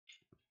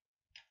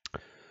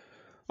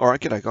Alright,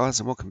 g'day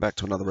guys, and welcome back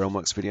to another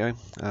Realmworks video.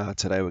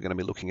 Today we're going to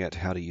be looking at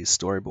how to use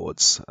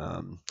storyboards,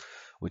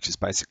 which is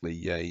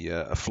basically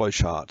a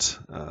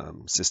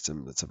flowchart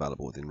system that's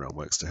available within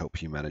Realmworks to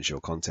help you manage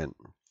your content.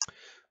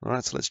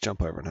 Alright, so let's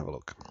jump over and have a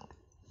look.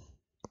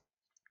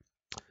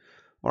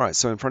 Alright,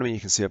 so in front of me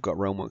you can see I've got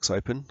Realmworks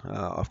open.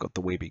 I've got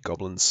the Weeby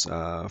Goblins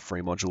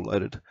free module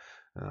loaded.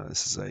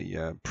 This is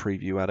a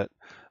preview at it.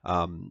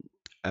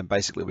 And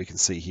basically we can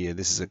see here,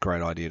 this is a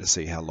great idea to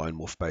see how Lone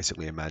Wolf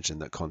basically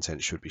imagined that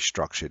content should be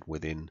structured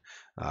within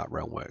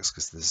Realmworks,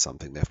 because this is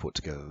something they've put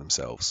together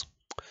themselves.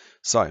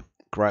 So,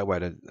 great way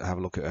to have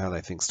a look at how they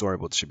think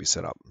storyboards should be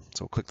set up.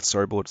 So we'll click the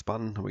storyboards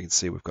button and we can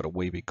see we've got a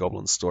Weeby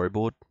Goblin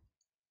storyboard.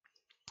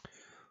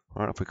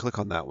 All right, if we click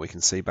on that, we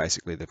can see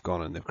basically they've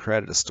gone and they've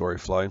created a story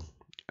flow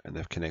and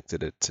they've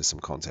connected it to some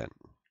content.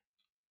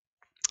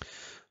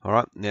 All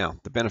right, now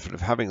the benefit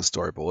of having a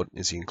storyboard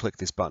is you can click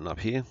this button up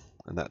here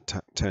and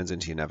that turns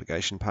into your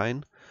navigation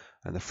pane,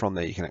 and then from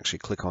there you can actually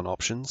click on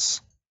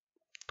options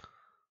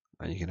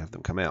and you can have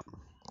them come out.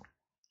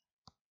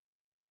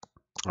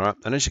 All right,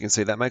 and as you can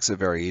see, that makes it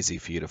very easy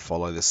for you to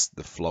follow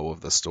the flow of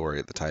the story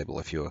at the table.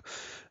 If you're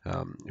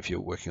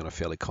working on a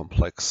fairly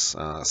complex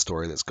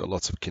story that's got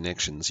lots of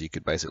connections, you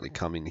could basically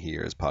come in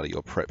here as part of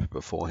your prep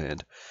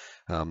beforehand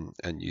and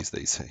use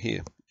these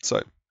here.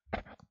 So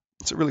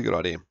it's a really good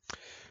idea.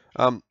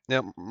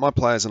 Now, my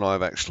players and I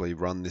have actually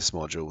run this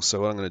module,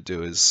 so what I'm going to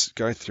do is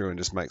go through and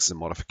just make some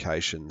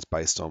modifications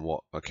based on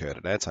what occurred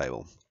at our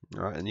table.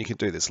 All right, and you can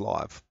do this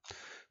live.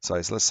 So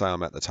let's say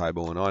I'm at the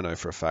table and I know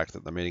for a fact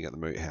that the meeting at the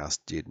Moot House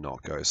did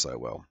not go so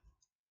well.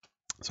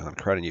 So I'm going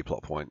to create a new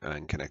plot point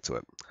and connect to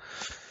it.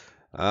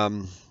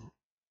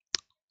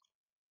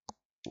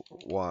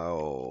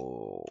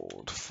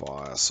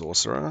 Wildfire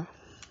Sorcerer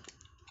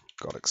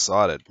got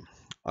excited.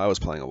 I was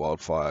playing a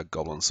Wildfire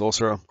Goblin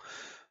Sorcerer.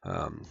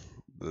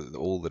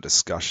 All the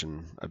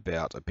discussion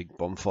about a big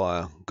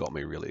bonfire got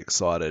me really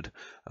excited.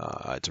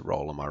 I had to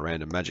roll on my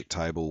random magic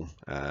table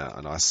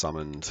and I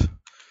summoned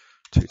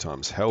 2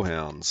 times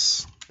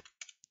Hellhounds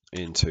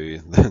into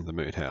the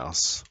Moot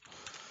House.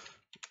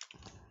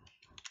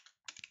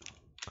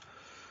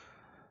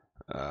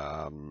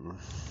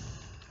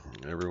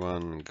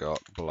 Everyone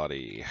got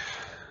bloody.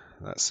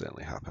 That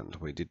certainly happened.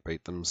 We did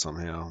beat them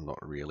somehow,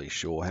 not really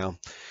sure how.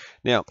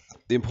 Now,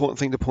 the important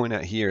thing to point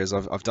out here is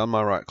I've done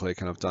my right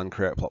click and I've done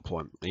create plot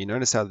point. You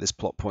notice how this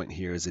plot point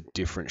here is a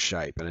different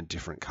shape and a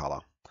different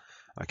color.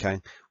 Okay,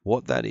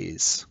 what that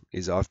is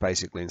I've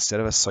basically,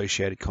 instead of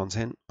associated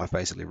content, I've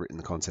basically written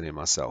the content in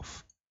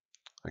myself.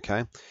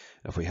 Okay,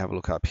 if we have a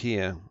look up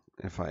here,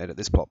 if I edit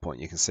this plot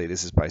point, you can see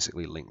this is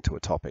basically linked to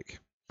a topic.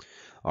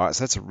 All right,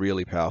 so that's a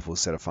really powerful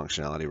set of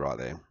functionality right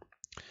there.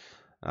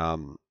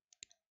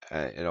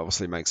 It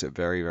obviously makes it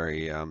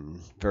very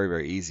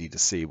easy to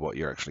see what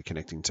you're actually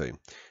connecting to.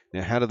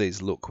 Now, how do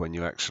these look when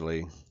you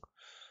actually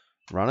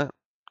run it?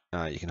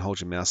 You can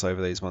hold your mouse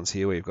over these ones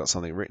here where you've got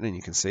something written and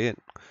you can see it.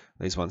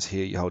 These ones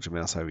here, you hold your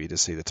mouse over, you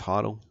just see the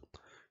title.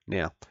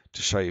 Now,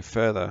 to show you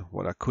further,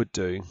 what I could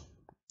do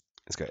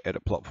is go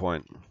edit plot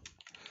point.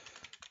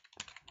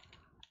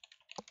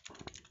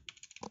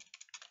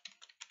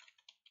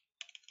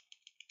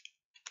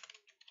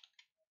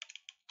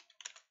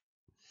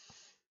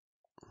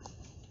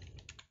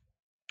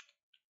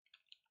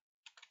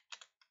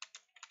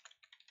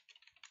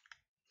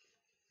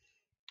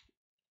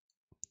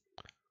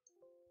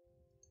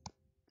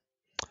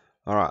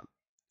 All right,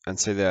 and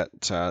see that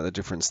the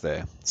difference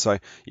there. So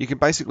you can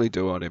basically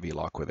do whatever you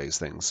like with these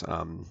things.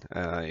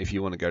 If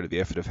you want to go to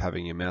the effort of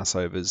having your mouse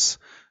overs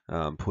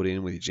put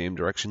in with your GM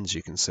directions,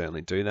 you can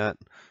certainly do that.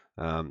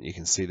 You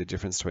can see the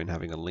difference between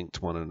having a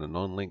linked one and a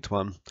non-linked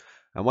one.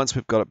 And once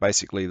we've got it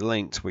basically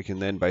linked, we can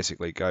then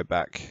basically go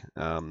back.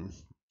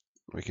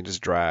 We can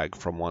just drag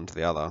from one to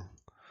the other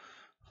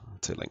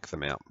to link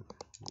them out.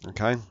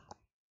 Okay,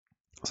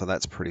 so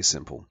that's pretty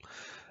simple.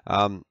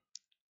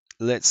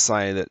 Let's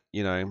say that,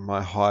 you know,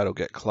 my hide will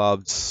get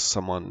clubbed,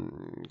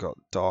 someone got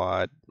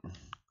died.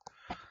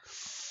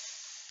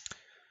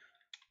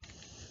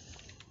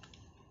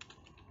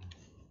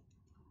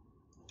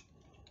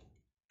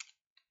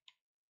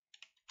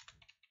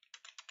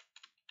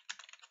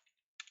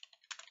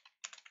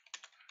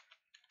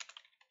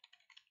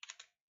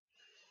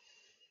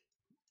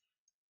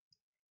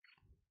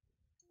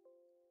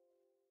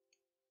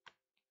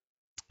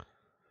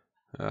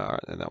 All right,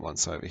 and that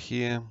one's over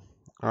here.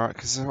 All right,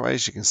 because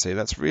as you can see,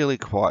 that's really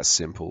quite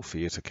simple for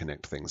you to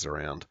connect things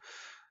around.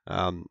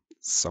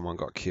 Someone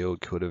got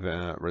killed, could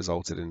have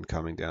resulted in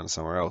coming down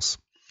somewhere else.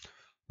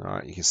 All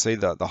right, you can see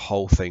that the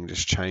whole thing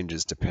just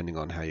changes depending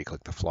on how you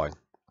click the flow.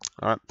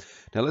 All right,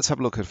 now let's have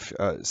a look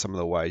at some of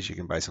the ways you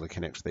can basically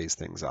connect these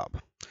things up.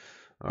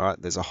 All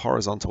right, there's a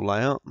horizontal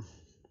layout,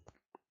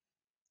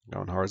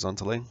 going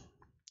horizontally.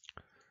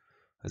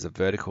 There's a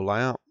vertical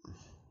layout,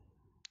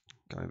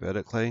 going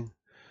vertically,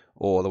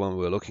 or the one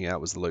we were looking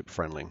at was the loop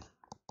friendly.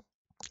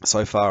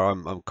 So far,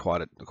 I'm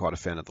quite a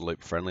fan of the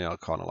loop friendly. I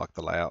kind of like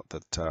the layout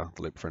that the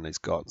loop friendly's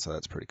got, so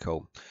that's pretty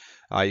cool.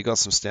 You got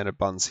some standard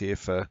buttons here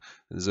for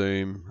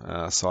zoom,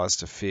 size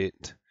to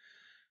fit,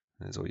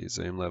 There's all your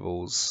zoom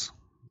levels.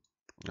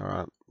 All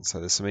right, so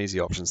there's some easy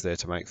options there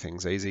to make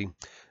things easy.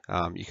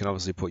 You can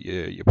obviously put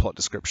your plot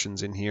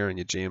descriptions in here and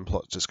your GM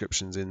plot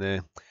descriptions in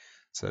there.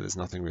 So there's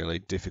nothing really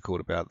difficult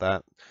about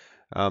that.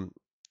 I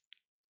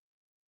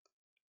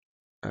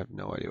have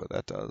no idea what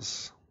that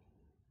does.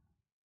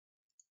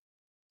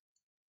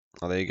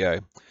 Oh, there you go.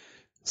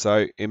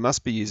 So it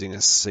must be using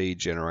a seed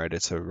generator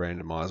to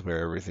randomize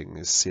where everything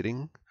is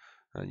sitting.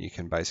 And you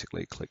can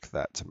basically click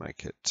that to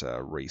make it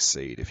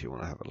reseed if you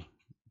want to have a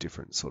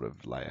different sort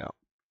of layout.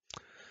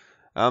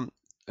 And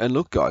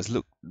look, guys,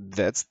 look,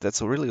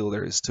 that's really all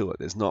there is to it.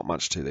 There's not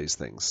much to these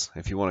things.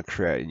 If you want to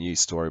create a new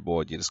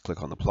storyboard, you just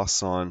click on the plus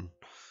sign.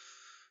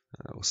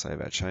 We'll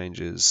save our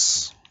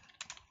changes.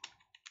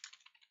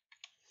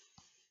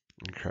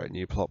 And create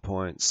new plot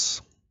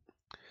points.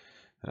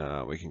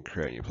 We can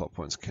create new plot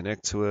points,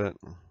 connect to it.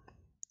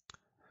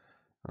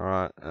 All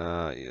right.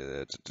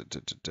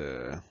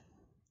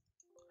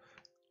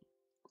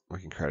 We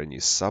can create a new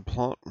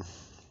subplot.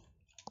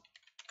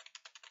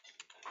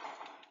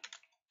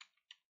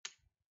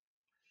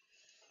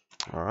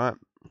 All right.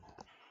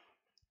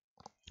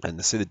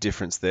 And see the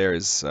difference there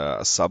is a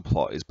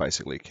subplot is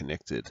basically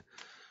connected.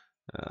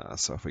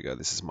 So if we go,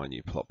 this is my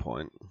new plot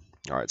point.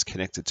 All right, it's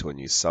connected to a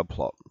new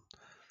subplot.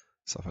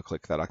 So if I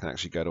click that, I can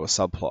actually go to a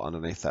subplot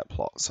underneath that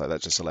plot. So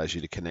that just allows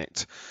you to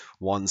connect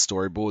one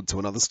storyboard to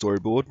another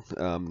storyboard.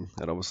 And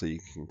obviously you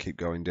can keep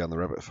going down the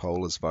rabbit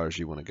hole as far as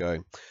you want to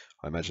go.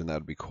 I imagine that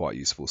would be quite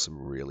useful for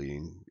some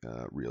really,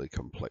 really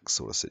complex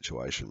sort of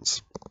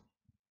situations.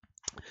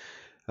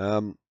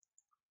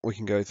 We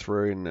can go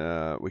through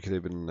and we could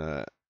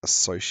even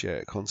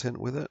associate content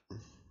with it.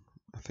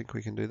 I think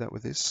we can do that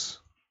with this.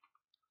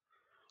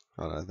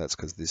 Oh no, that's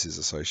because this is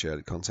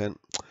associated content.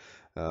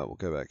 We'll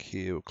go back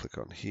here, we'll click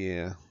on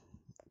here.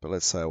 But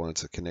let's say I wanted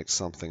to connect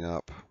something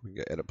up. We can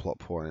go edit plot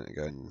point and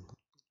go,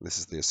 this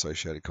is the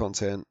associated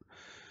content.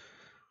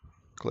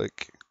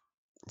 Click,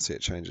 see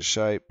it changes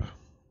shape.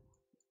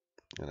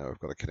 And now we've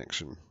got a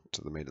connection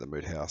to the meat of the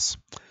mood house.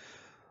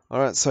 All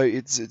right, so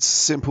it's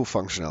simple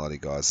functionality,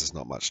 guys. There's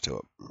not much to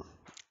it.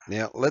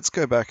 Now let's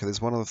go back.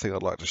 There's one other thing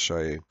I'd like to show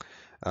you.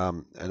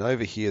 And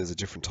over here, there's a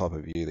different type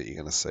of view that you're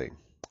going to see.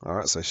 All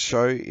right, so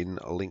show in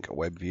a link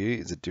web view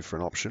is a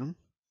different option.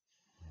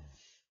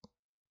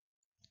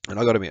 And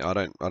I got to admit, I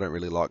don't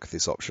really like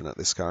this option at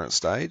this current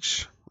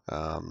stage.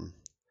 And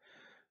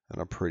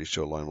I'm pretty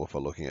sure Lone Wolf are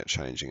looking at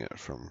changing it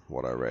from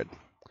what I read.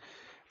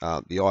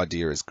 The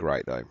idea is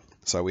great though.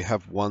 So we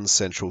have one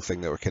central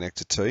thing that we're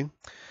connected to.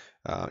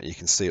 You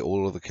can see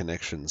all of the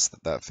connections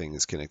that thing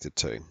is connected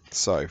to.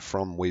 So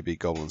from Weeby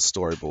Goblin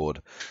Storyboard,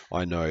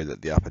 I know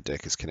that the upper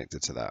deck is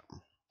connected to that.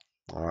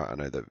 All right, I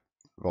know that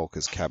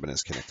Volker's cabin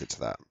is connected to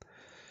that.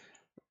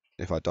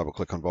 If I double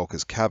click on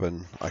Volker's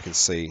cabin, I can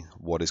see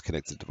what is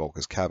connected to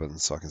Volker's cabin.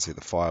 So I can see the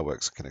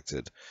fireworks are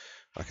connected.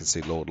 I can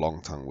see Lord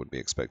Longtongue would be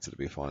expected to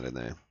be found in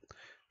there.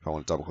 If I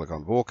want to double click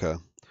on Volker,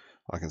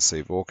 I can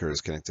see Volker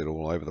is connected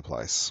all over the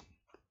place.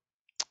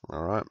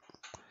 All right,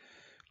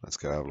 let's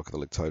go have a look at the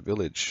Licktoad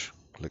Village.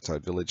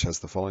 Licktoad Village has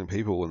the following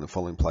people and the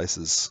following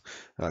places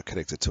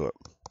connected to it.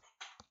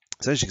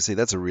 So as you can see,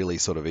 that's a really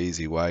sort of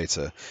easy way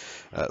to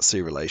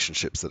see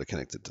relationships that are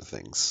connected to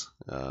things.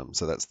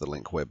 So that's the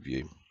link web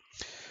view.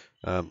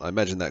 I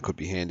imagine that could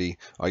be handy.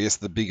 I guess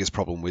the biggest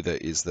problem with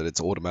it is that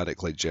it's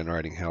automatically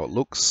generating how it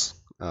looks,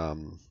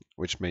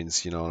 which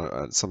means, you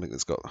know, something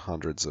that's got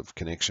hundreds of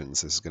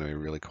connections, this is going to be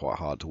really quite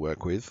hard to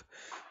work with,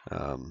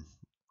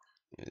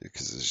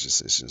 because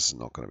it's just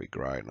not going to be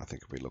great. And I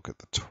think if we look at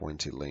the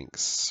 20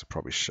 links,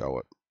 probably show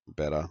it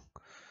better.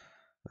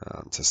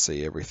 To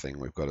see everything,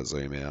 we've got to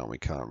zoom out and we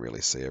can't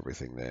really see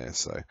everything there.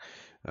 So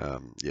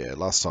yeah,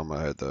 last time I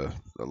heard the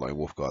Lone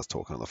Wolf guys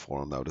talking on the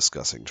forum, they were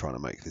discussing trying to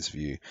make this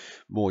view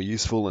more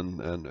useful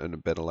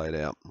and better laid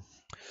out.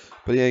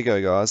 But there you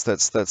go, guys.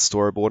 That's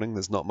storyboarding.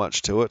 There's not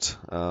much to it.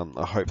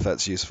 I hope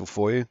that's useful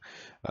for you.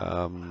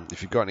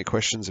 If you've got any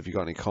questions, if you've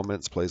got any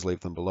comments, please leave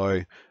them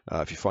below.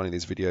 If you're finding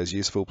these videos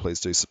useful, please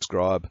do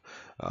subscribe.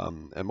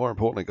 And more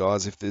importantly,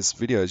 guys, if there's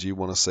videos you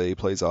want to see,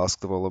 please ask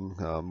them.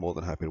 I'm more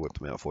than happy to whip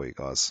them out for you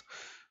guys.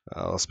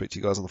 I'll speak to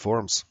you guys on the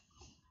forums.